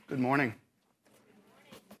Good morning.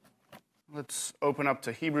 Let's open up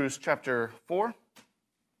to Hebrews chapter 4.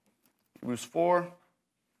 Hebrews 4.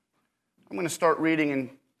 I'm going to start reading in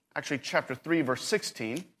chapter 3, verse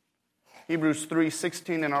 16. Hebrews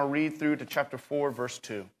 3:16, and I'll read through to chapter 4, verse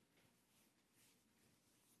 2.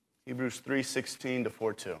 Hebrews 3:16 to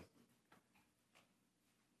 4:2.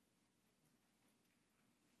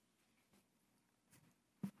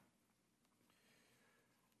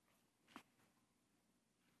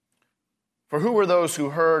 For who were those who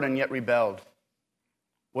heard and yet rebelled?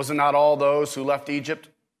 Was it not all those who left Egypt,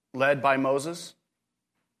 led by Moses?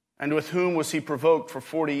 And with whom was he provoked for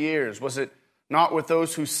 40 years? Was it not with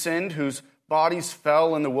those who sinned, whose bodies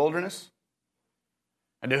fell in the wilderness?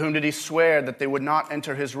 And to whom did he swear that they would not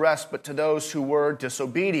enter his rest, but to those who were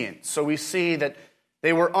disobedient? So we see that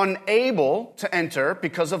they were unable to enter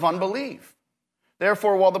because of unbelief.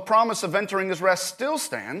 Therefore, while the promise of entering his rest still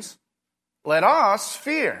stands, let us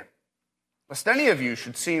fear, lest any of you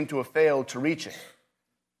should seem to have failed to reach it.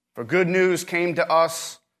 For good news came to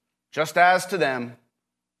us just as to them,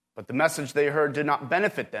 but the message they heard did not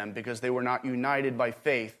benefit them because they were not united by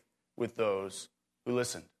faith with those who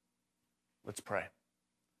listened. Let's pray.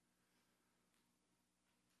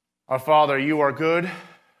 Our Father, you are good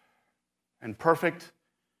and perfect,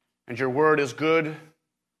 and your word is good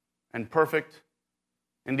and perfect.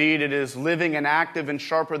 Indeed, it is living and active and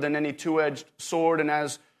sharper than any two-edged sword, and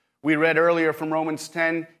as we read earlier from Romans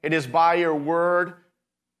 10, it is by your word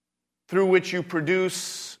through which you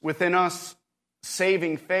produce within us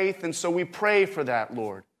saving faith. And so we pray for that,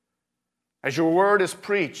 Lord. As your word is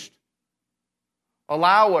preached,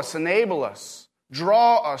 allow us, enable us,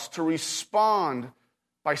 draw us to respond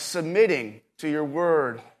by submitting to your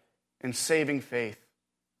word in saving faith.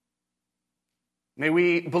 May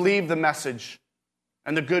we believe the message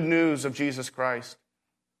and the good news of Jesus Christ.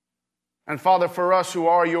 And Father, for us who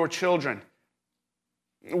are your children,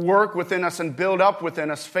 work within us and build up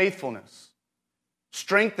within us faithfulness.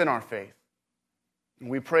 Strengthen our faith. And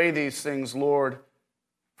we pray these things, Lord,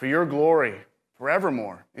 for your glory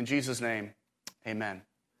forevermore. In Jesus' name, amen.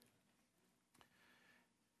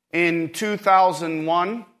 In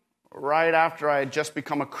 2001, right after I had just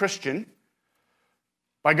become a Christian,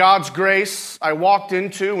 by God's grace, I walked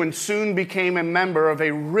into and soon became a member of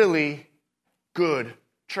a really good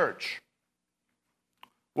church.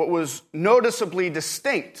 What was noticeably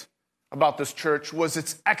distinct about this church was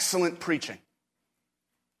its excellent preaching.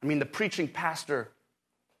 I mean, the preaching pastor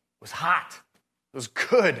was hot. It was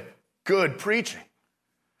good preaching.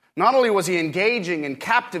 Not only was he engaging and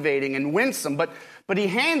captivating and winsome, but he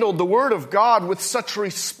handled the Word of God with such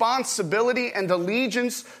responsibility and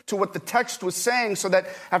allegiance to what the text was saying, so that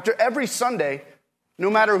after every Sunday, no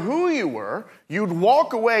matter who you were, you'd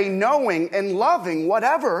walk away knowing and loving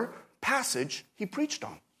whatever passage he preached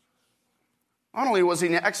on. Not only was he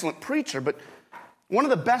an excellent preacher, but one of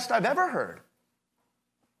the best I've ever heard.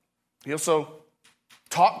 He also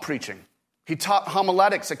taught preaching. He taught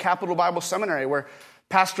homiletics at Capital Bible Seminary, where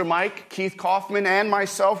Pastor Mike, Keith Kaufman, and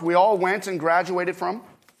myself, we all went and graduated from.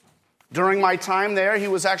 During my time there, he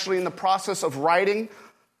was actually in the process of writing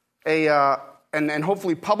and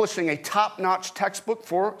hopefully publishing a top-notch textbook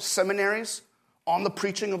for seminaries on the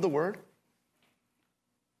preaching of the Word.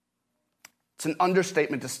 It's an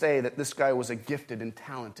understatement to say that this guy was a gifted and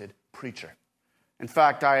talented preacher. In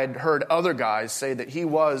fact, I had heard other guys say that he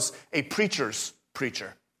was a preacher's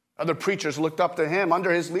preacher. Other preachers looked up to him.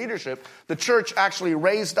 Under his leadership, the church actually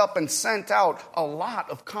raised up and sent out a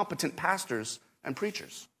lot of competent pastors and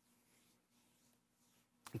preachers.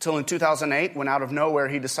 Until in 2008, when out of nowhere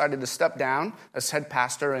he decided to step down as head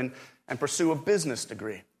pastor and pursue a business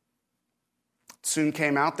degree. It soon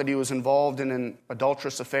came out that he was involved in an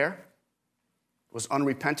adulterous affair, was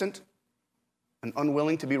unrepentant and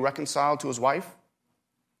unwilling to be reconciled to his wife.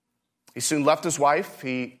 He soon left his wife,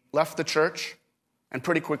 he left the church, and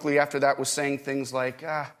pretty quickly after that was saying things like,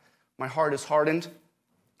 my heart is hardened,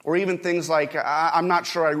 or even things like, I'm not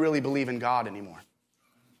sure I really believe in God anymore.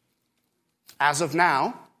 As of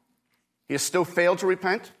now, he has still failed to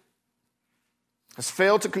repent, has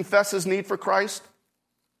failed to confess his need for Christ,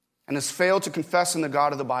 and has failed to confess in the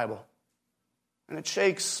God of the Bible. And it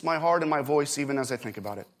shakes my heart and my voice even as I think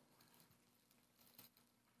about it.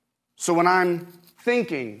 So when I'm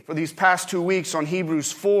thinking for these past 2 weeks on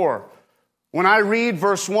Hebrews 4, when I read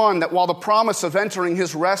verse 1, that while the promise of entering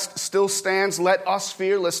his rest still stands, let us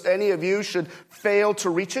fear lest any of you should fail to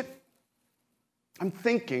reach it, I'm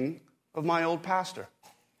thinking of my old pastor.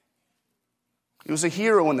 He was a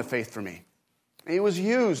hero in the faith for me. He was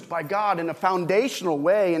used by God in a foundational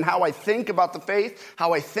way in how I think about the faith,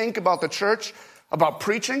 how I think about the church, about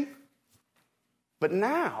preaching. But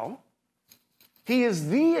now, he is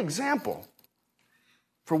the example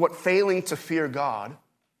for what failing to fear God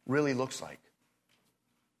really looks like.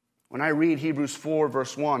 When I read Hebrews 4,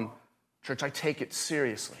 verse 1, church, I take it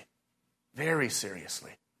seriously, very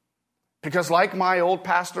seriously. Because like my old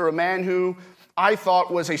pastor, a man who I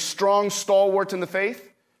thought was a strong stalwart in the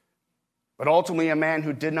faith, but ultimately a man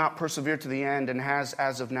who did not persevere to the end and has,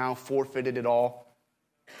 as of now, forfeited it all,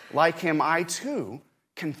 like him, I too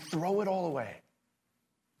can throw it all away.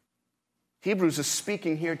 Hebrews is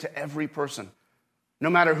speaking here to every person, no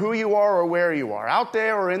matter who you are or where you are, out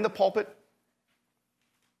there or in the pulpit.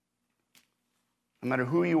 No matter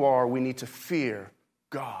who you are, we need to fear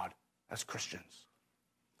God as Christians.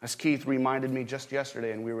 As Keith reminded me just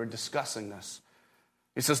yesterday, and we were discussing this,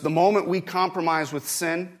 he says, the moment we compromise with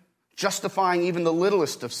sin, justifying even the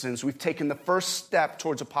littlest of sins, we've taken the first step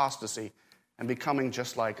towards apostasy and becoming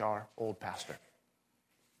just like our old pastor.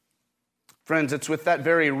 Friends, it's with that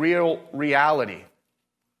very real reality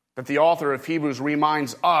that the author of Hebrews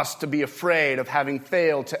reminds us to be afraid of having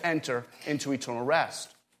failed to enter into eternal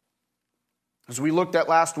rest. As we looked at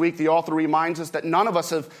last week, the author reminds us that none of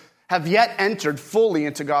us have yet entered fully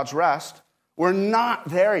into God's rest. We're not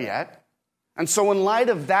there yet. And so in light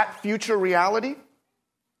of that future reality,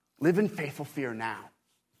 live in faithful fear now.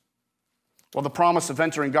 While the promise of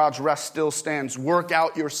entering God's rest still stands, work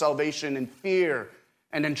out your salvation in fear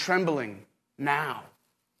and in trembling now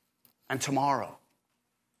and tomorrow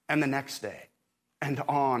and the next day and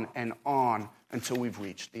on until we've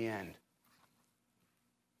reached the end.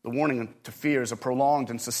 The warning to fear is a prolonged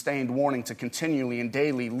and sustained warning to continually and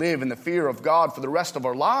daily live in the fear of God for the rest of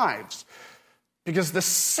our lives. Because the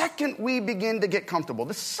second we begin to get comfortable,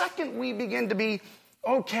 the second we begin to be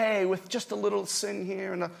okay with just a little sin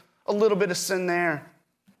here and a little bit of sin there,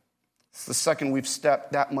 it's the second we've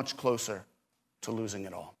stepped that much closer to losing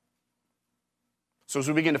it all. So as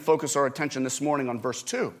we begin to focus our attention this morning on verse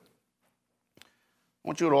 2, I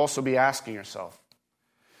want you to also be asking yourself,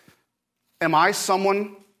 am I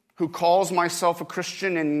someone who calls myself a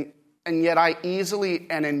Christian and yet I easily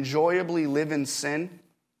and enjoyably live in sin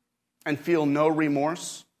and feel no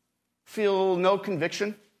remorse, feel no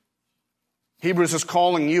conviction? Hebrews is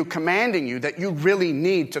calling you, commanding you that you really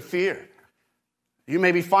need to fear. You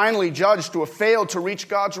may be finally judged to have failed to reach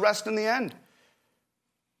God's rest in the end.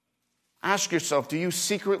 Ask yourself, do you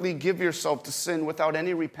secretly give yourself to sin without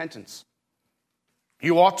any repentance?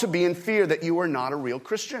 You ought to be in fear that you are not a real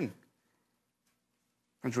Christian.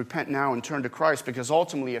 Friends, repent now and turn to Christ, because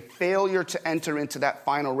ultimately a failure to enter into that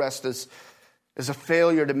final rest is a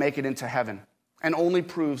failure to make it into heaven, and only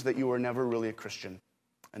proves that you were never really a Christian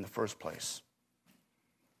in the first place.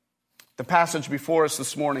 The passage before us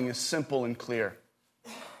this morning is simple and clear.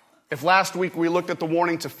 If last week we looked at the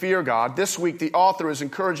warning to fear God, this week the author is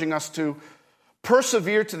encouraging us to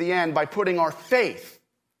persevere to the end by putting our faith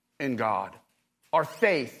in God, our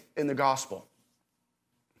faith in the gospel.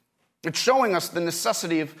 It's showing us the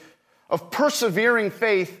necessity of persevering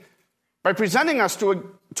faith by presenting us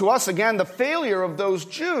to us again the failure of those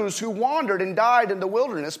Jews who wandered and died in the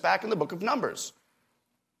wilderness back in the book of Numbers.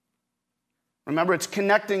 Remember, it's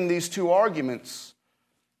connecting these two arguments.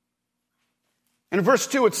 In verse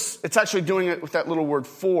 2, it's actually doing it with that little word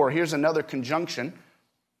for. Here's another conjunction.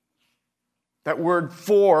 That word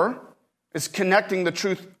for is connecting the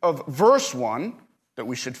truth of verse 1, that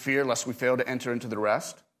we should fear lest we fail to enter into the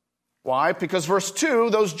rest. Why? Because verse 2,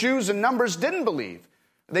 those Jews in Numbers didn't believe.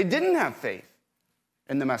 They didn't have faith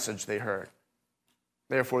in the message they heard.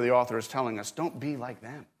 Therefore, the author is telling us, don't be like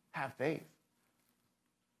them. Have faith.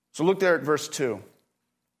 So look there at verse 2.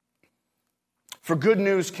 For good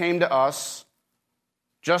news came to us,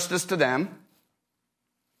 just as to them,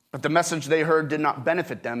 but the message they heard did not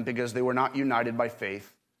benefit them because they were not united by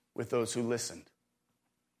faith with those who listened.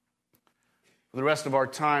 For the rest of our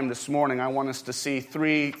time this morning, I want us to see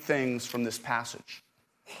three things from this passage.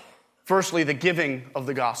 Firstly, the giving of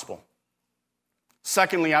the gospel.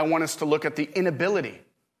 Secondly, I want us to look at the inability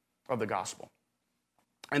of the gospel.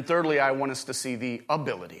 And thirdly, I want us to see the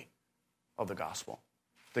ability of the gospel.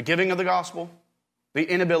 The giving of the gospel, the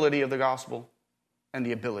inability of the gospel, and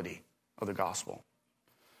the ability of the gospel.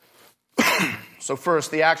 So first,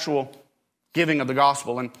 the actual giving of the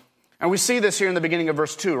gospel. And we see this here in the beginning of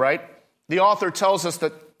verse 2, right? The author tells us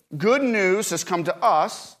that good news has come to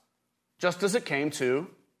us just as it came to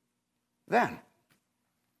them.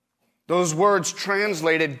 Those words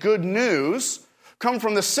translated good news come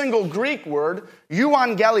from the single Greek word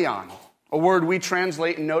euangelion, a word we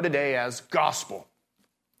translate and know today as gospel.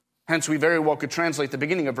 Hence, we very well could translate the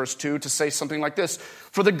beginning of verse 2 to say something like this: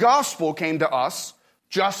 for the gospel came to us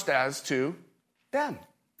just as to them.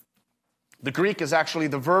 The Greek is actually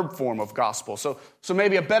the verb form of gospel. So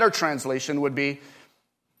maybe a better translation would be,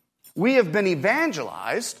 we have been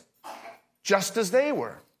evangelized just as they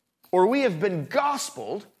were. Or we have been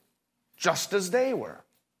gospeled just as they were.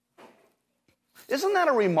 Isn't that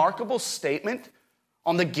a remarkable statement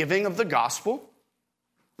on the giving of the gospel?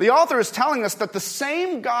 The author is telling us that the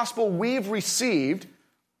same gospel we've received,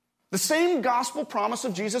 the same gospel promise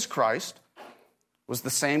of Jesus Christ, was the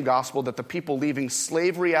same gospel that the people leaving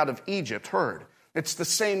slavery out of Egypt heard. It's the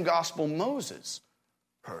same gospel Moses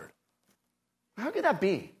heard. How could that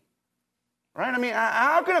be? Right? I mean,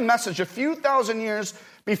 how could a message a few thousand years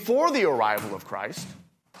before the arrival of Christ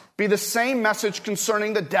be the same message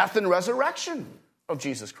concerning the death and resurrection of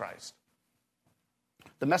Jesus Christ?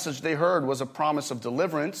 The message they heard was a promise of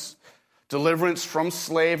deliverance from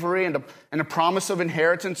slavery, and a promise of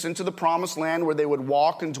inheritance into the promised land where they would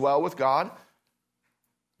walk and dwell with God.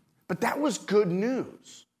 But that was good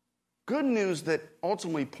news. Good news that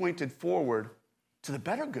ultimately pointed forward to the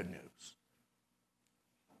better good news.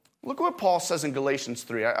 Look at what Paul says in Galatians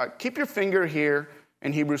 3. Keep your finger here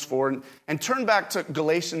in Hebrews 4 and turn back to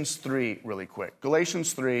Galatians 3 really quick.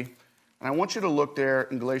 Galatians 3, and I want you to look there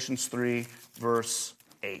in Galatians 3, verse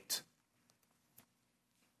 8.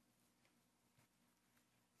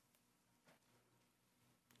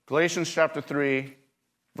 Galatians chapter 3,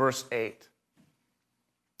 verse 8.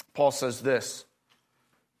 Paul says this,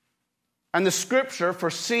 "And the scripture,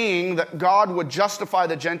 foreseeing that God would justify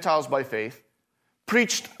the Gentiles by faith,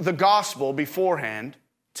 preached the gospel beforehand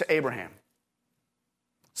to Abraham,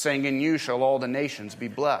 saying, 'In you shall all the nations be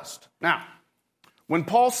blessed.'" Now, when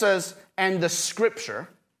Paul says, "and the scripture,"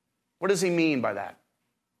 what does he mean by that?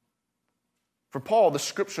 For Paul, the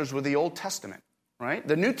scriptures were the Old Testament, right?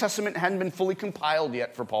 The New Testament hadn't been fully compiled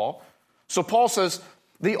yet for Paul. So Paul says,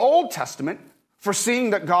 the Old Testament,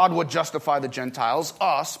 foreseeing that God would justify the Gentiles,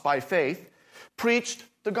 us, by faith, preached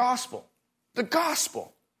the gospel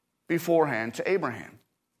beforehand to Abraham.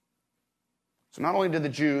 So not only did the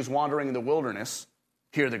Jews wandering in the wilderness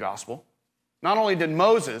hear the gospel, not only did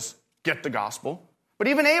Moses get the gospel, but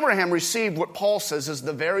even Abraham received what Paul says is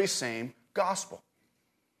the very same gospel.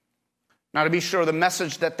 Now, to be sure, the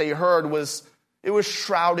message that they heard was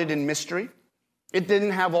shrouded in mystery. It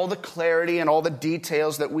didn't have all the clarity and all the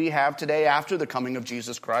details that we have today after the coming of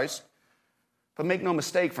Jesus Christ. But make no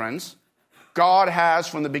mistake, friends, God has,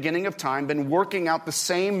 from the beginning of time, been working out the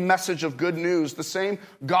same message of good news, the same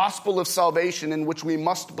gospel of salvation in which we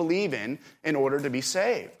must believe in order to be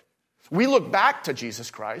saved. We look back to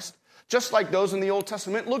Jesus Christ, just like those in the Old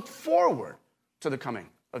Testament looked forward to the coming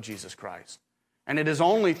of Jesus Christ. And it is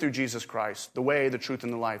only through Jesus Christ, the way, the truth,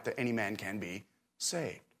 and the life, that any man can be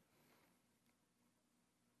saved.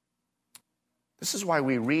 This is why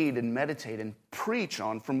we read and meditate and preach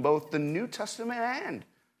on from both the New Testament and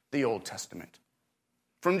the Old Testament.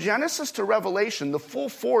 From Genesis to Revelation, the full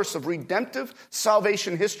force of redemptive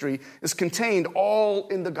salvation history is contained all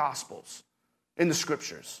in the Gospels, in the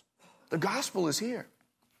Scriptures. The Gospel is here.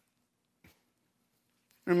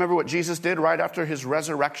 Remember what Jesus did right after his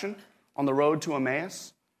resurrection on the road to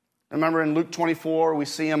Emmaus? Remember in Luke 24, we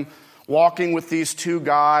see him walking with these two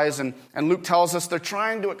guys, and Luke tells us they're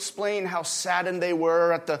trying to explain how saddened they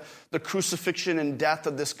were at the crucifixion and death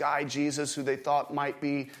of this guy, Jesus, who they thought might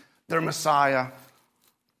be their Messiah.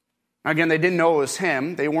 Again, they didn't know it was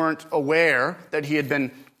him. They weren't aware that he had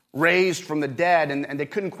been raised from the dead, and they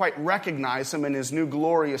couldn't quite recognize him in his new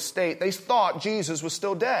glorious state. They thought Jesus was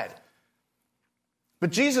still dead. But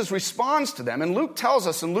Jesus responds to them, and Luke tells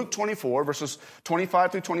us in Luke 24, verses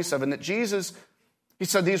 25 through 27, that Jesus, he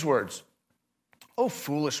said these words, "O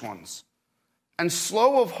foolish ones, and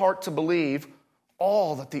slow of heart to believe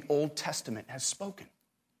all that the Old Testament has spoken.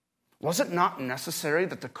 Was it not necessary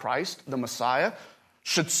that the Christ, the Messiah,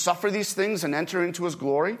 should suffer these things and enter into his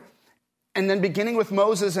glory?" And then beginning with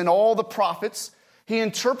Moses and all the prophets, he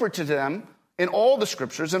interpreted to them in all the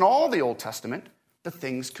scriptures, in all the Old Testament, the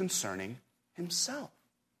things concerning himself.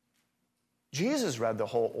 Jesus read the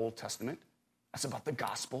whole Old Testament. That's about the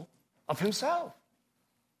gospel of himself.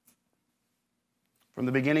 From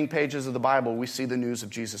the beginning pages of the Bible, we see the news of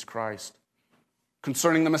Jesus Christ.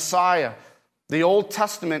 Concerning the Messiah, the Old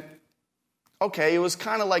Testament, okay, it was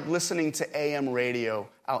kind of like listening to AM radio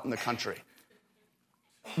out in the country.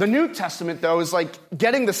 The New Testament, though, is like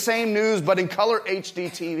getting the same news but in color HD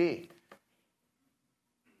TV.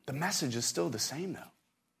 The message is still the same, though.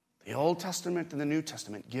 The Old Testament and the New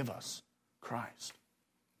Testament give us Christ.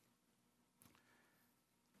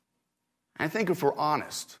 I think if we're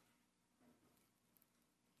honest,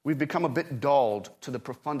 we've become a bit dulled to the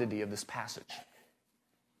profundity of this passage.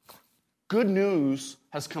 Good news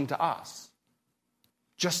has come to us.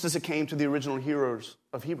 just as it came to the original heroes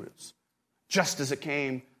of Hebrews, just as it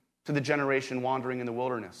came to the generation wandering in the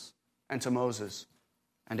wilderness, and to Moses,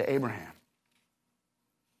 and to Abraham.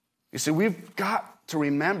 You see, we've got to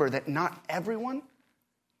remember that not everyone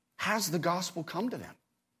has the gospel come to them.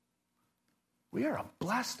 We are a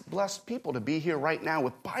blessed people to be here right now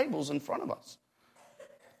with Bibles in front of us.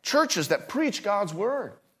 Churches that preach God's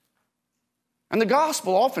word. And the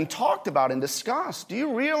gospel often talked about and discussed. Do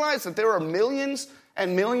you realize that there are millions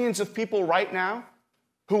and millions of people right now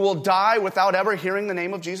who will die without ever hearing the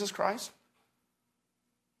name of Jesus Christ?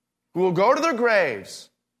 Who will go to their graves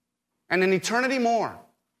and an eternity more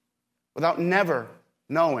without never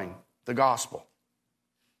knowing the gospel.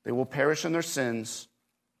 They will perish in their sins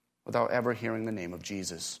without ever hearing the name of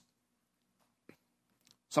Jesus.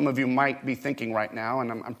 Some of you might be thinking right now, and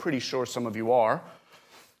I'm pretty sure some of you are,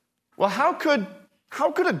 well, how could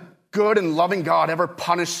a good and loving God ever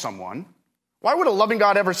punish someone? Why would a loving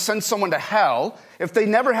God ever send someone to hell if they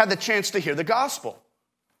never had the chance to hear the gospel?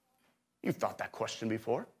 You've thought that question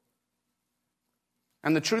before.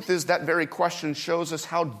 And the truth is that very question shows us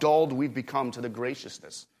how dulled we've become to the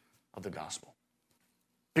graciousness of the gospel.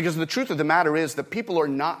 Because the truth of the matter is that people are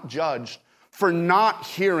not judged for not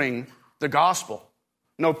hearing the gospel.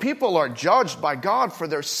 No, people are judged by God for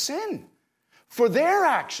their sin, for their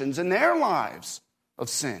actions in their lives of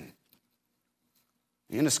sin.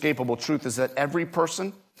 The inescapable truth is that every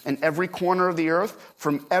person in every corner of the earth,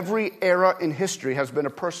 from every era in history, has been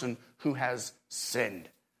a person who has sinned.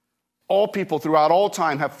 All people throughout all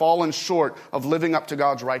time have fallen short of living up to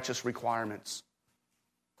God's righteous requirements.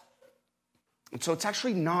 And so it's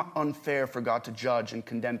actually not unfair for God to judge and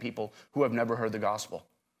condemn people who have never heard the gospel.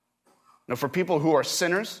 Now, for people who are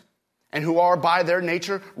sinners and who are by their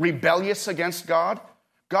nature rebellious against God,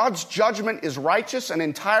 God's judgment is righteous and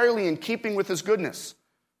entirely in keeping with his goodness.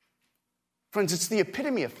 Friends, it's the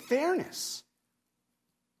epitome of fairness.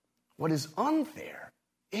 What is unfair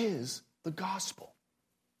is the gospel.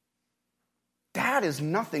 That is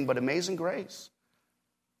nothing but amazing grace.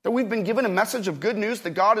 That we've been given a message of good news,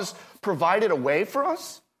 that God has provided a way for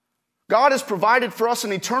us. God has provided for us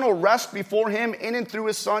an eternal rest before him in and through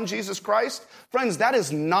his Son, Jesus Christ. Friends, that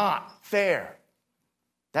is not fair.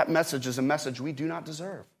 That message is a message we do not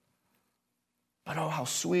deserve. But oh, how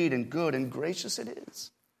sweet and good and gracious it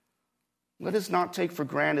is. Let us not take for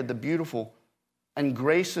granted the beautiful and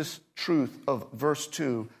gracious truth of verse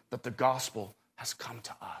 2, that the gospel has come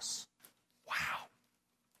to us. Wow.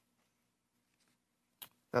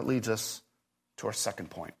 That leads us to our second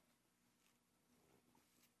point.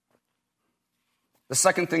 The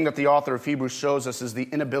second thing that the author of Hebrews shows us is the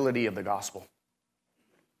inability of the gospel.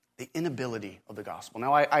 The inability of the gospel.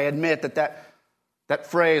 Now, I admit that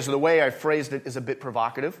phrase, or the way I phrased it, is a bit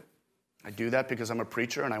provocative. I do that because I'm a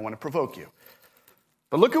preacher and I want to provoke you.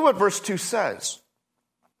 But look at what verse 2 says.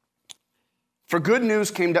 For good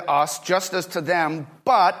news came to us just as to them,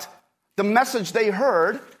 but the message they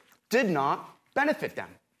heard did not benefit them.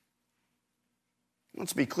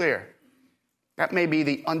 Let's be clear. That may be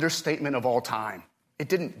the understatement of all time. It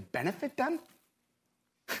didn't benefit them.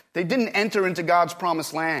 They didn't enter into God's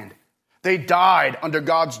promised land. They died under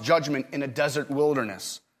God's judgment in a desert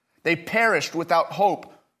wilderness. They perished without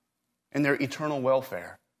hope in their eternal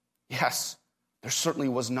welfare. Yes, there certainly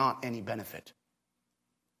was not any benefit.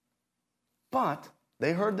 But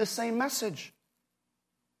they heard the same message.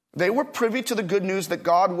 They were privy to the good news that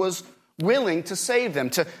God was willing to save them,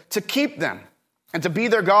 to keep them, and to be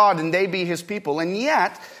their God and they be his people. And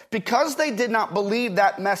yet, because they did not believe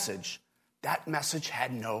that message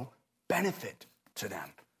had no benefit to them.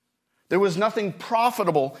 There was nothing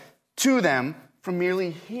profitable to them from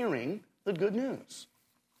merely hearing the good news.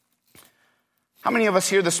 How many of us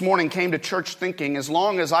here this morning came to church thinking, as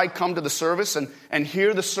long as I come to the service and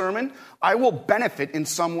hear the sermon, I will benefit in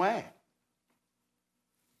some way?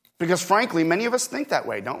 Because frankly, many of us think that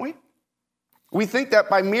way, don't we? We think that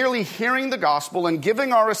by merely hearing the gospel and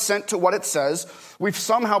giving our assent to what it says, we've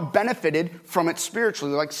somehow benefited from it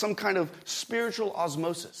spiritually, like some kind of spiritual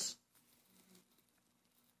osmosis.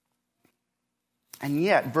 And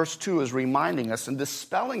yet, verse 2 is reminding us and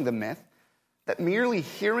dispelling the myth that merely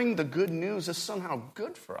hearing the good news is somehow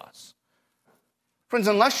good for us. Friends,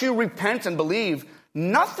 unless you repent and believe,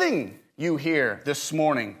 nothing you hear this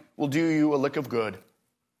morning will do you a lick of good.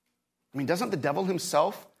 I mean, doesn't the devil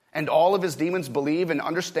himself and all of his demons believe and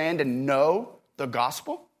understand and know the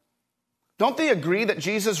gospel? Don't they agree that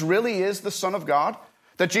Jesus really is the Son of God?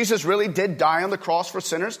 That Jesus really did die on the cross for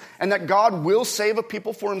sinners? And that God will save a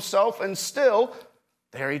people for himself, and still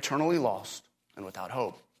they're eternally lost and without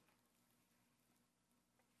hope?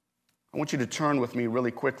 I want you to turn with me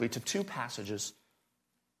really quickly to two passages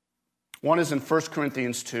One is in 1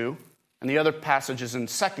 Corinthians 2, and the other passage is in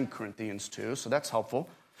 2 Corinthians 2, so that's helpful.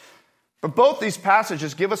 But both these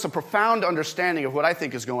passages give us a profound understanding of what I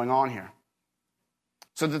think is going on here.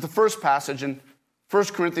 So that the first passage in 1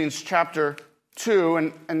 Corinthians chapter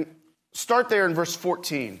 2, and start there in verse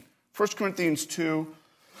 14. 1 Corinthians 2,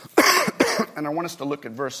 and I want us to look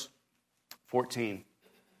at verse 14.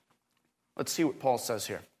 Let's see what Paul says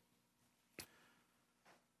here.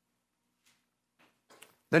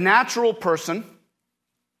 The natural person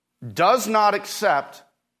does not accept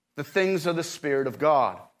the things of the Spirit of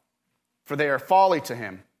God, for they are folly to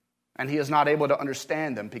him, and he is not able to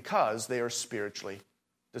understand them because they are spiritually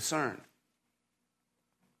discerned.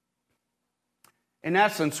 In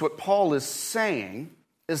essence, what Paul is saying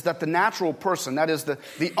is that the natural person, that is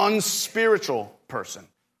the unspiritual person,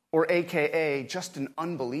 or AKA just an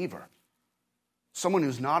unbeliever, someone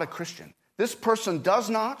who's not a Christian, this person does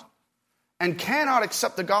not and cannot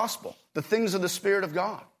accept the gospel, the things of the Spirit of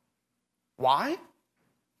God. Why?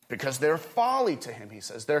 Because they're folly to him, he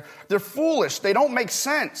says. They're foolish. They don't make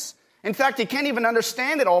sense. In fact, he can't even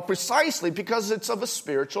understand it all precisely because it's of a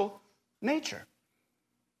spiritual nature.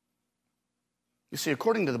 You see,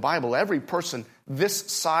 according to the Bible, every person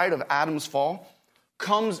this side of Adam's fall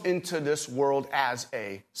comes into this world as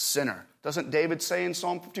a sinner. Doesn't David say in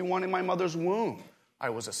Psalm 51, in my mother's womb, I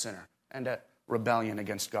was a sinner and at rebellion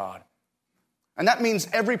against God? And that means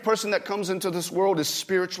every person that comes into this world is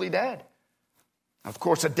spiritually dead. Of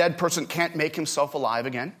course, a dead person can't make himself alive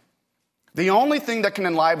again. The only thing that can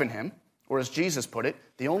enliven him, or as Jesus put it,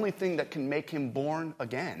 the only thing that can make him born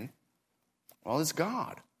again, well, is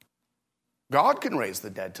God. God can raise the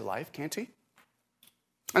dead to life, can't he?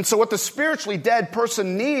 And so what the spiritually dead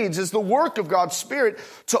person needs is the work of God's Spirit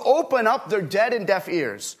to open up their dead and deaf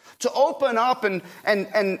ears, to open up and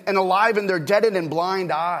enliven their deadened and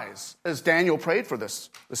blind eyes, as Daniel prayed for this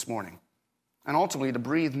morning, and ultimately to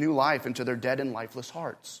breathe new life into their dead and lifeless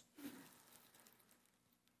hearts.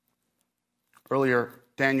 Earlier,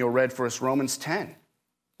 Daniel read for us Romans 10,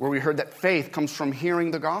 where we heard that faith comes from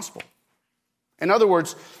hearing the gospel. In other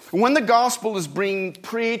words, when the gospel is being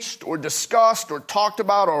preached or discussed or talked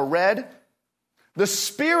about or read, the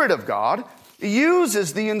Spirit of God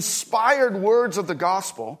uses the inspired words of the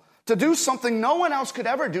gospel to do something no one else could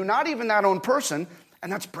ever do, not even that own person,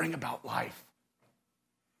 and that's bring about life.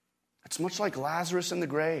 It's much like Lazarus in the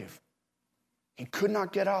grave. He could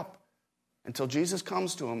not get up until Jesus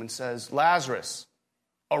comes to him and says, Lazarus,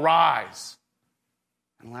 arise.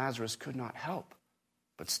 And Lazarus could not help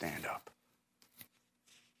but stand up.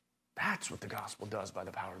 That's what the gospel does by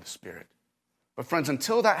the power of the Spirit. But friends,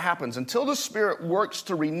 until that happens, until the Spirit works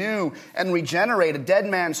to renew and regenerate a dead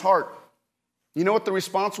man's heart, you know what the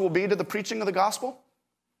response will be to the preaching of the gospel?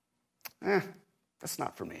 That's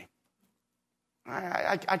not for me.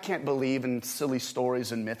 I can't believe in silly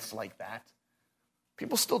stories and myths like that.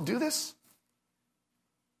 People still do this?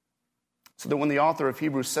 So that when the author of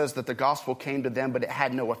Hebrews says that the gospel came to them but it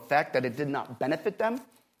had no effect, that it did not benefit them,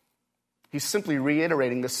 he's simply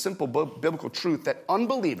reiterating the simple biblical truth that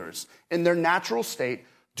unbelievers in their natural state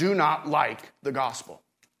do not like the gospel.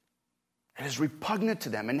 It is repugnant to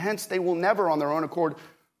them, and hence they will never on their own accord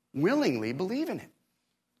willingly believe in it.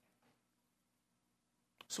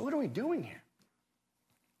 So what are we doing here?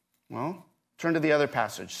 Well, turn to the other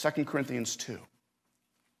passage, 2 Corinthians 2.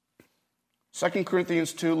 2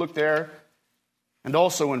 Corinthians 2, look there, and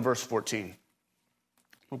also in verse 14.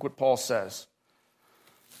 Look what Paul says.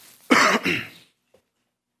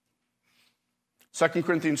 2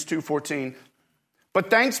 Corinthians 2:14. But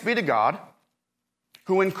thanks be to God,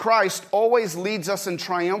 who in Christ always leads us in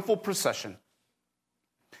triumphal procession,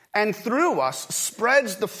 and through us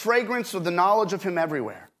spreads the fragrance of the knowledge of him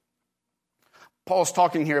everywhere. Paul's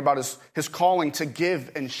talking here about his calling to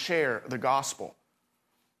give and share the gospel,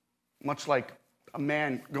 much like a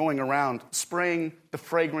man going around spraying the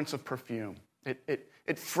fragrance of perfume.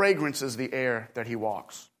 It fragrances the air that he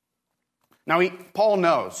walks. Now, Paul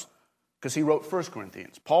knows, because he wrote 1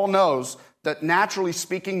 Corinthians, Paul knows that naturally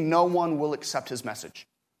speaking, no one will accept his message.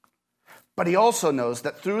 But he also knows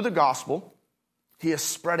that through the gospel, he is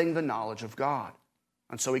spreading the knowledge of God.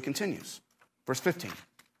 And so he continues. Verse 15.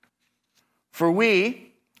 For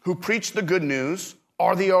we who preach the good news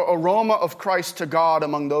are the aroma of Christ to God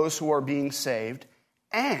among those who are being saved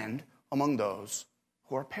and among those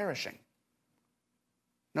who are perishing.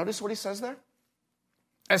 Notice what he says there?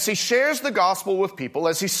 As he shares the gospel with people,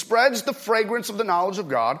 as he spreads the fragrance of the knowledge of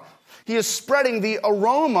God, he is spreading the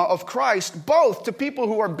aroma of Christ both to people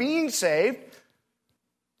who are being saved,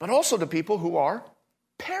 but also to people who are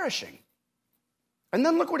perishing. And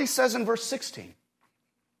then look what he says in verse 16.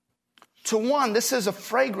 To one, this is a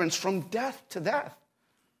fragrance from death to death.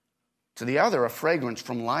 To the other, a fragrance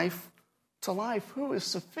from life to life. Who is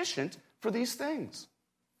sufficient for these things?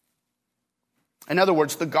 In other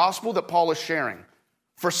words, the gospel that Paul is sharing,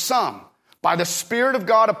 for some, by the Spirit of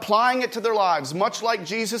God applying it to their lives, much like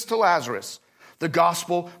Jesus to Lazarus, the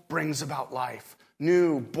gospel brings about life.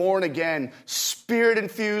 New, born again,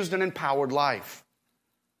 Spirit-infused and empowered life.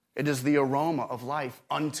 It is the aroma of life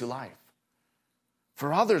unto life.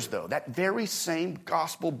 For others, though, that very same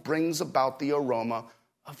gospel brings about the aroma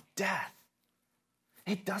of death.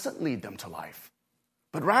 It doesn't lead them to life,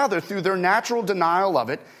 but rather through their natural denial of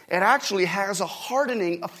it, it actually has a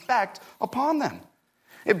hardening effect upon them.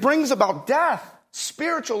 It brings about death,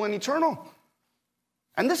 spiritual and eternal.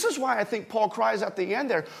 And this is why I think Paul cries at the end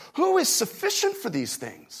there, who is sufficient for these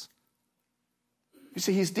things? You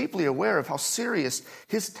see, he's deeply aware of how serious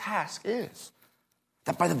his task is.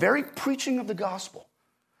 That by the very preaching of the gospel,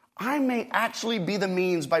 I may actually be the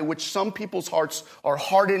means by which some people's hearts are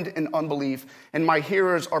hardened in unbelief and my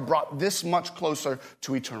hearers are brought this much closer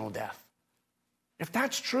to eternal death. If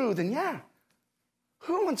that's true, then yeah,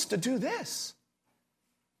 who wants to do this?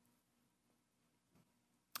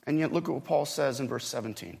 And yet look at what Paul says in verse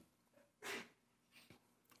 17.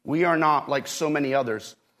 We are not, like so many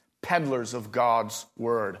others, peddlers of God's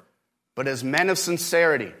word, but as men of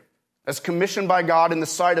sincerity, as commissioned by God in the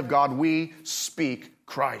sight of God, we speak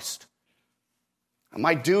Christ. And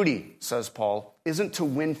my duty, says Paul, isn't to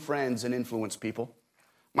win friends and influence people.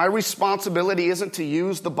 My responsibility isn't to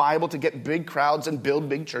use the Bible to get big crowds and build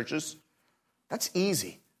big churches. That's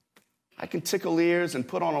easy. I can tickle ears and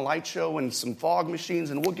put on a light show and some fog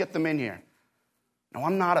machines and we'll get them in here. No,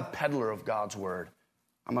 I'm not a peddler of God's word.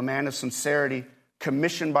 I'm a man of sincerity,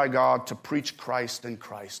 commissioned by God to preach Christ and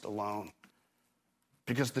Christ alone.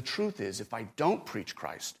 Because the truth is, if I don't preach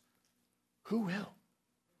Christ, who will?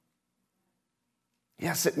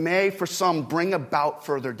 Yes, it may for some bring about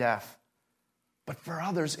further death, but for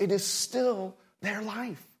others, it is still their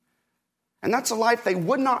life. And that's a life they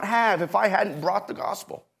would not have if I hadn't brought the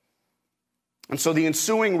gospel. And so the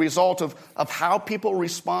ensuing result of how people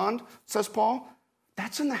respond, says Paul,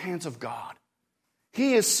 that's in the hands of God.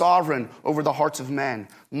 He is sovereign over the hearts of men.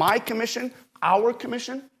 My commission, our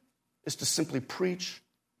commission, is to simply preach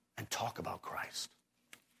and talk about Christ.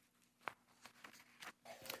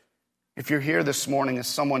 If you're here this morning as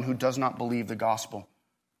someone who does not believe the gospel,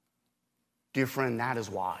 dear friend, that is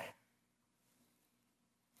why.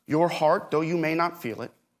 Your heart, though you may not feel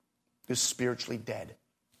it, is spiritually dead.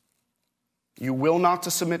 You will not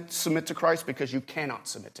submit to Christ because you cannot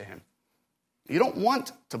submit to him. You don't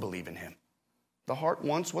want to believe in him. The heart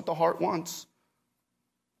wants what the heart wants.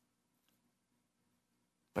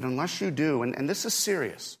 But unless you do, and this is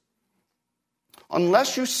serious,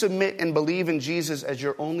 unless you submit and believe in Jesus as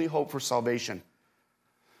your only hope for salvation,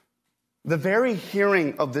 the very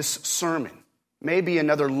hearing of this sermon may be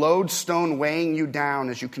another lodestone weighing you down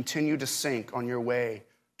as you continue to sink on your way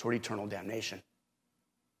toward eternal damnation.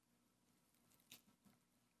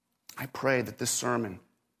 I pray that this sermon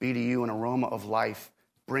be to you an aroma of life,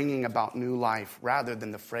 bringing about new life rather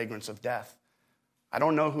than the fragrance of death. I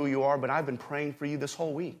don't know who you are, but I've been praying for you this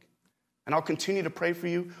whole week. And I'll continue to pray for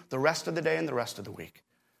you the rest of the day and the rest of the week.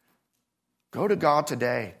 Go to God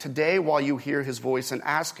today while you hear his voice, and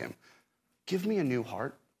ask him, give me a new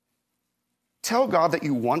heart. Tell God that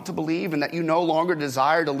you want to believe and that you no longer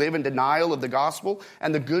desire to live in denial of the gospel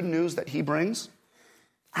and the good news that he brings.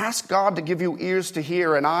 Ask God to give you ears to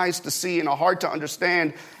hear and eyes to see and a heart to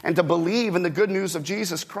understand and to believe in the good news of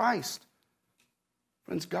Jesus Christ.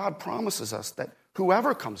 Friends, God promises us that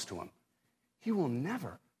whoever comes to him, he will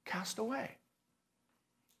never cast away.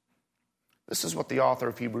 This is what the author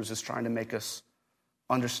of Hebrews is trying to make us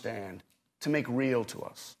understand, to make real to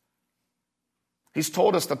us. He's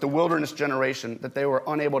told us that the wilderness generation, that they were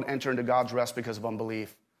unable to enter into God's rest because of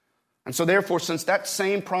unbelief. And so therefore, since that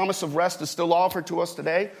same promise of rest is still offered to us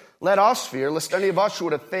today, let us fear lest any of us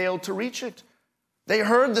should have failed to reach it. They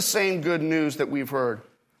heard the same good news that we've heard,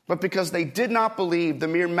 but because they did not believe, the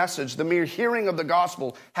mere message, the mere hearing of the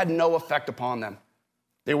gospel had no effect upon them.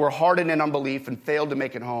 They were hardened in unbelief and failed to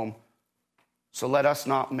make it home. So let us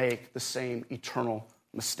not make the same eternal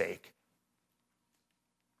mistake.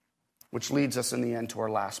 Which leads us in the end to our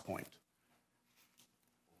last point.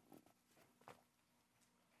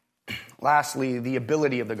 Lastly, the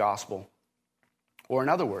ability of the gospel. Or in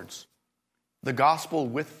other words, the gospel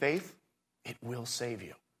with faith, it will save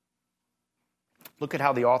you. Look at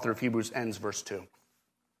how the author of Hebrews ends verse 2.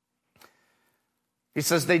 He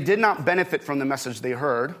says, they did not benefit from the message they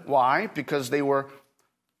heard. Why? Because they were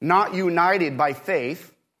not united by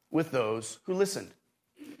faith with those who listened.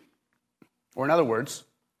 Or in other words,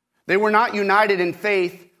 they were not united in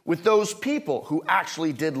faith with those people who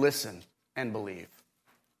actually did listen and believe.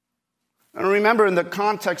 And remember, in the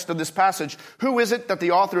context of this passage, who is it that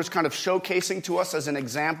the author is kind of showcasing to us as an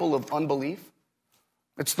example of unbelief?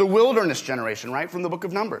 It's the wilderness generation, right, from the book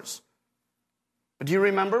of Numbers. But do you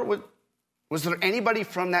remember, was there anybody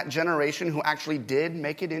from that generation who actually did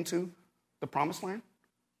make it into the promised land?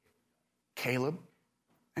 Caleb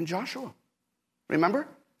and Joshua. Remember?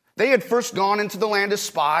 They had first gone into the land as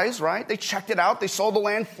spies, right? They checked it out. They saw the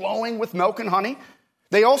land flowing with milk and honey.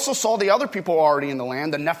 They also saw the other people already in the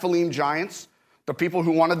land, the Nephilim giants, the people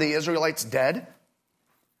who wanted the Israelites dead.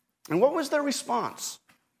 And what was their response?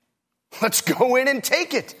 Let's go in and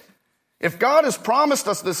take it. If God has promised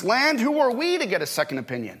us this land, who are we to get a second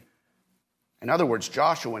opinion? In other words,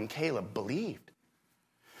 Joshua and Caleb believed.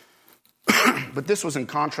 But this was in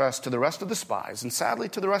contrast to the rest of the spies and sadly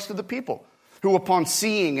to the rest of the people who, upon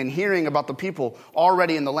seeing and hearing about the people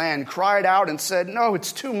already in the land, cried out and said, no,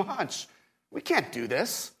 it's too much. We can't do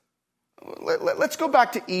this. Let's go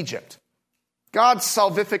back to Egypt. God's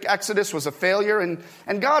salvific exodus was a failure,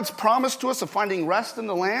 and God's promise to us of finding rest in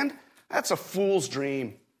the land, that's a fool's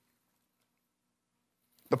dream.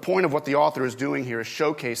 The point of what the author is doing here is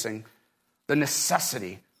showcasing the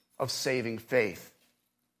necessity of saving faith.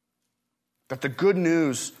 That the good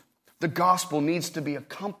news, the gospel, needs to be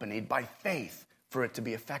accompanied by faith for it to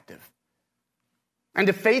be effective. And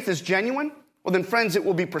if faith is genuine, well then, friends, it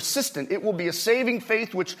will be persistent. It will be a saving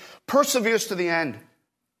faith which perseveres to the end.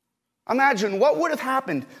 Imagine what would have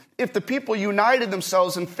happened if the people united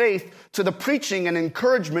themselves in faith to the preaching and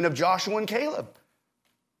encouragement of Joshua and Caleb.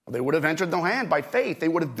 Well, they would have entered the land by faith. They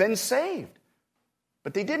would have been saved.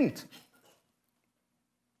 But they didn't.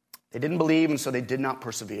 They didn't believe, and so they did not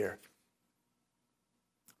persevere.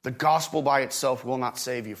 The gospel by itself will not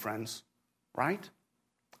save you, friends, right?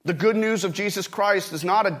 The good news of Jesus Christ is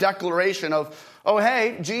not a declaration of, oh,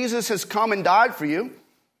 hey, Jesus has come and died for you.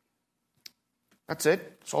 That's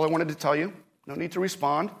it. That's all I wanted to tell you. No need to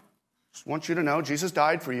respond. Just want you to know Jesus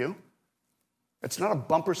died for you. It's not a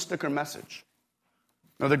bumper sticker message.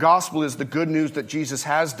 No, the gospel is the good news that Jesus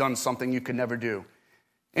has done something you could never do.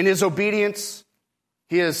 In his obedience,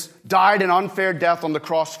 he has died an unfair death on the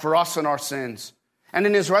cross for us and our sins. And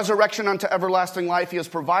in his resurrection unto everlasting life, he has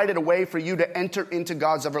provided a way for you to enter into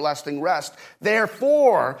God's everlasting rest.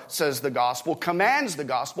 Therefore, says the gospel, commands the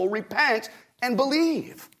gospel, repent and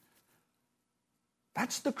believe.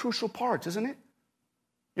 That's the crucial part, isn't it?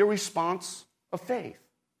 Your response of faith.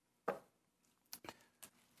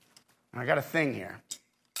 And I got a thing here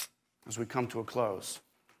as we come to a close.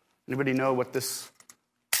 Anybody know what this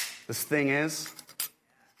thing is?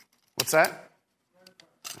 What's that?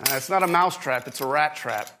 It's not a mouse trap, it's a rat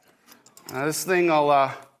trap. This thing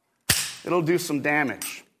it'll do some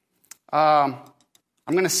damage. I'm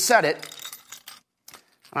going to set it.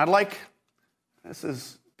 And I'd like, this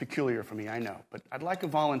is peculiar for me, I know, but I'd like a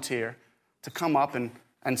volunteer to come up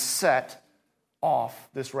and set off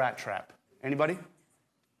this rat trap. Anybody?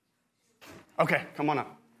 Okay, come on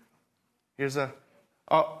up. Here's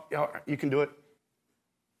you can do it.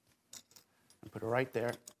 Put it right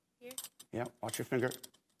there. Here? Yeah, watch your finger.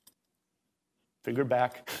 Finger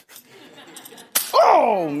back.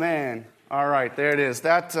 Oh, man. All right, there it is.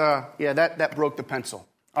 That broke the pencil.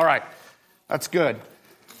 All right, that's good.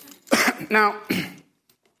 Now,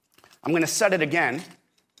 I'm going to set it again,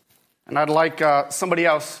 and I'd like somebody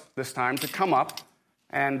else this time to come up,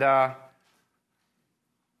 and I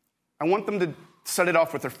want them to set it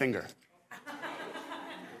off with their finger.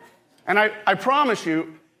 And I promise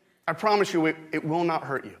you, it will not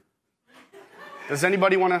hurt you. Does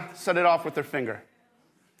anybody want to set it off with their finger?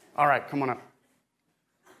 All right, come on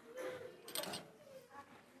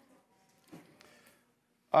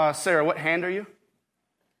up. Sarah, what hand are you?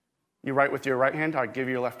 You write with your right hand? I'll give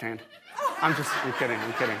you your left hand. I'm kidding.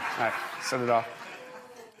 All right, set it off.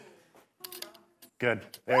 Good,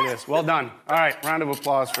 there it is. Well done. All right, round of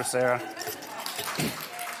applause for Sarah.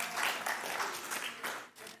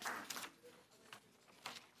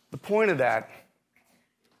 The point of that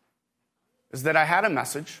is that I had a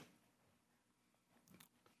message.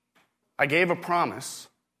 I gave a promise.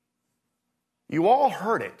 You all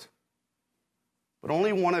heard it, but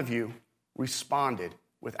only one of you responded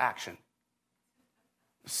with action.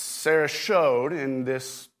 Sarah showed, in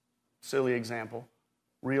this silly example,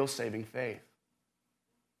 real saving faith.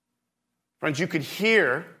 Friends, you could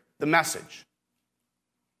hear the message.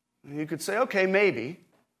 And you could say, okay, maybe.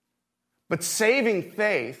 But saving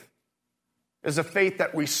faith is a faith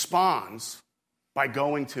that responds by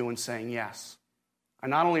going to and saying yes. I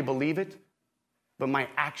not only believe it, but my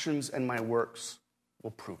actions and my works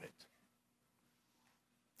will prove it.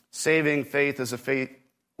 Saving faith is a faith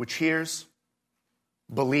which hears,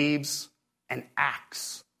 believes, and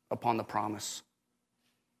acts upon the promise.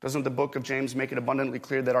 Doesn't the book of James make it abundantly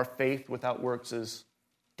clear that our faith without works is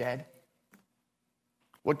dead?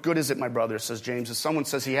 What good is it, my brother, says James, if someone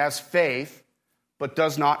says he has faith but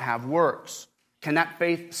does not have works? Can that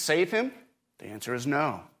faith save him? The answer is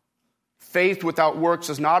no. Faith without works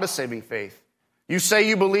is not a saving faith. You say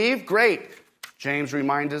you believe? Great. James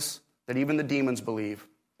reminds us that even the demons believe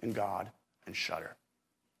in God and shudder.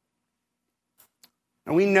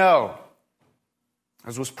 And we know,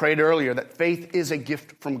 as was prayed earlier, that faith is a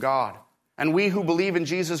gift from God. And we who believe in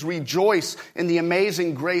Jesus rejoice in the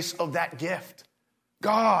amazing grace of that gift.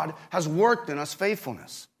 God has worked in us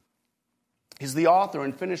faithfulness. He's the author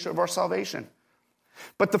and finisher of our salvation.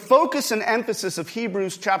 But the focus and emphasis of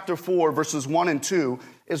Hebrews chapter 4, verses 1 and 2,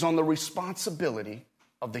 is on the responsibility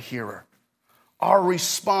of the hearer. Our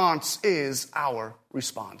response is our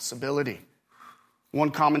responsibility. One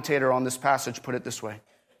commentator on this passage put it this way: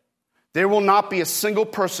 there will not be a single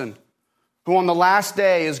person who on the last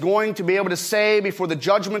day is going to be able to say before the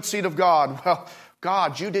judgment seat of God, well,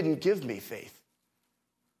 God, you didn't give me faith.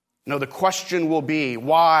 No, the question will be,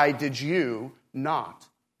 why did you not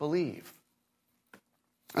believe?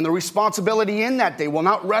 And the responsibility in that day will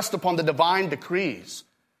not rest upon the divine decrees.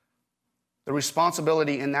 The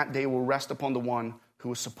responsibility in that day will rest upon the one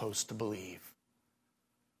who is supposed to believe.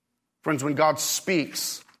 Friends, when God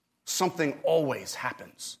speaks, something always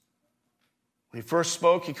happens. When he first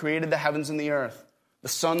spoke, he created the heavens and the earth, the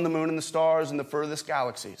sun, the moon, and the stars, and the furthest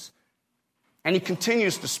galaxies. And he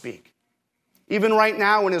continues to speak. Even right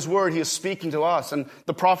now in his word, he is speaking to us. And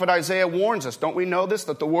the prophet Isaiah warns us, don't we know this,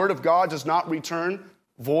 that the word of God does not return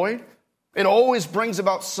void? It always brings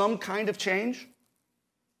about some kind of change.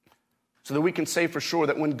 So that we can say for sure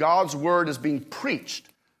that when God's word is being preached,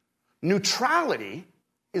 neutrality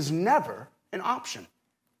is never an option.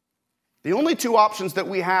 The only two options that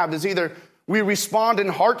we have is either we respond in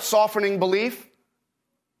heart-softening belief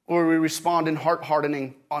or we respond in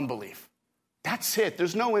heart-hardening unbelief. That's it.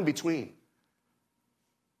 There's no in between.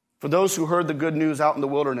 For those who heard the good news out in the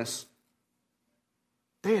wilderness,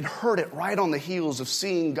 they had heard it right on the heels of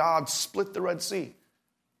seeing God split the Red Sea.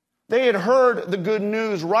 They had heard the good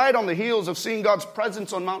news right on the heels of seeing God's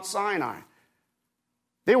presence on Mount Sinai.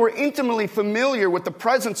 They were intimately familiar with the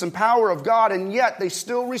presence and power of God, and yet they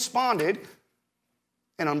still responded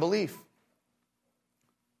in unbelief.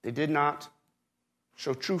 They did not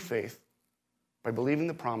show true faith by believing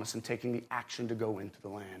the promise and taking the action to go into the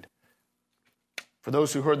land. For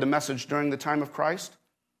those who heard the message during the time of Christ,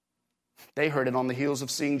 they heard it on the heels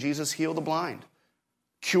of seeing Jesus heal the blind,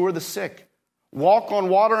 cure the sick, walk on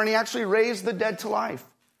water, and he actually raised the dead to life.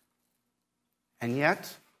 And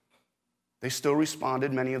yet, they still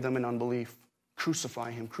responded, many of them in unbelief.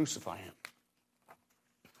 Crucify him, crucify him.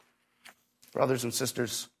 Brothers and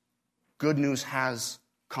sisters, good news has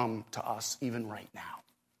come to us even right now.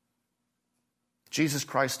 Jesus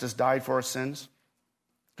Christ has died for our sins.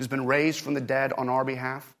 He's been raised from the dead on our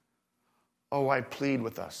behalf. Oh, I plead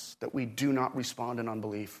with us that we do not respond in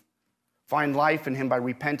unbelief. Find life in him by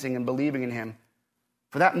repenting and believing in him.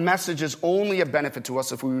 For that message is only a benefit to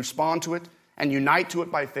us if we respond to it and unite to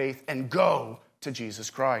it by faith and go to Jesus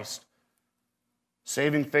Christ.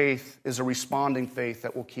 Saving faith is a responding faith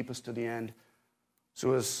that will keep us to the end.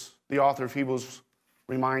 So as the author of Hebrews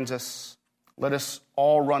reminds us, let us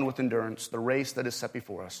all run with endurance the race that is set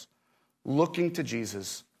before us, looking to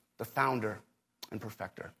Jesus, the founder and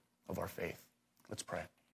perfecter of our faith. Let's pray.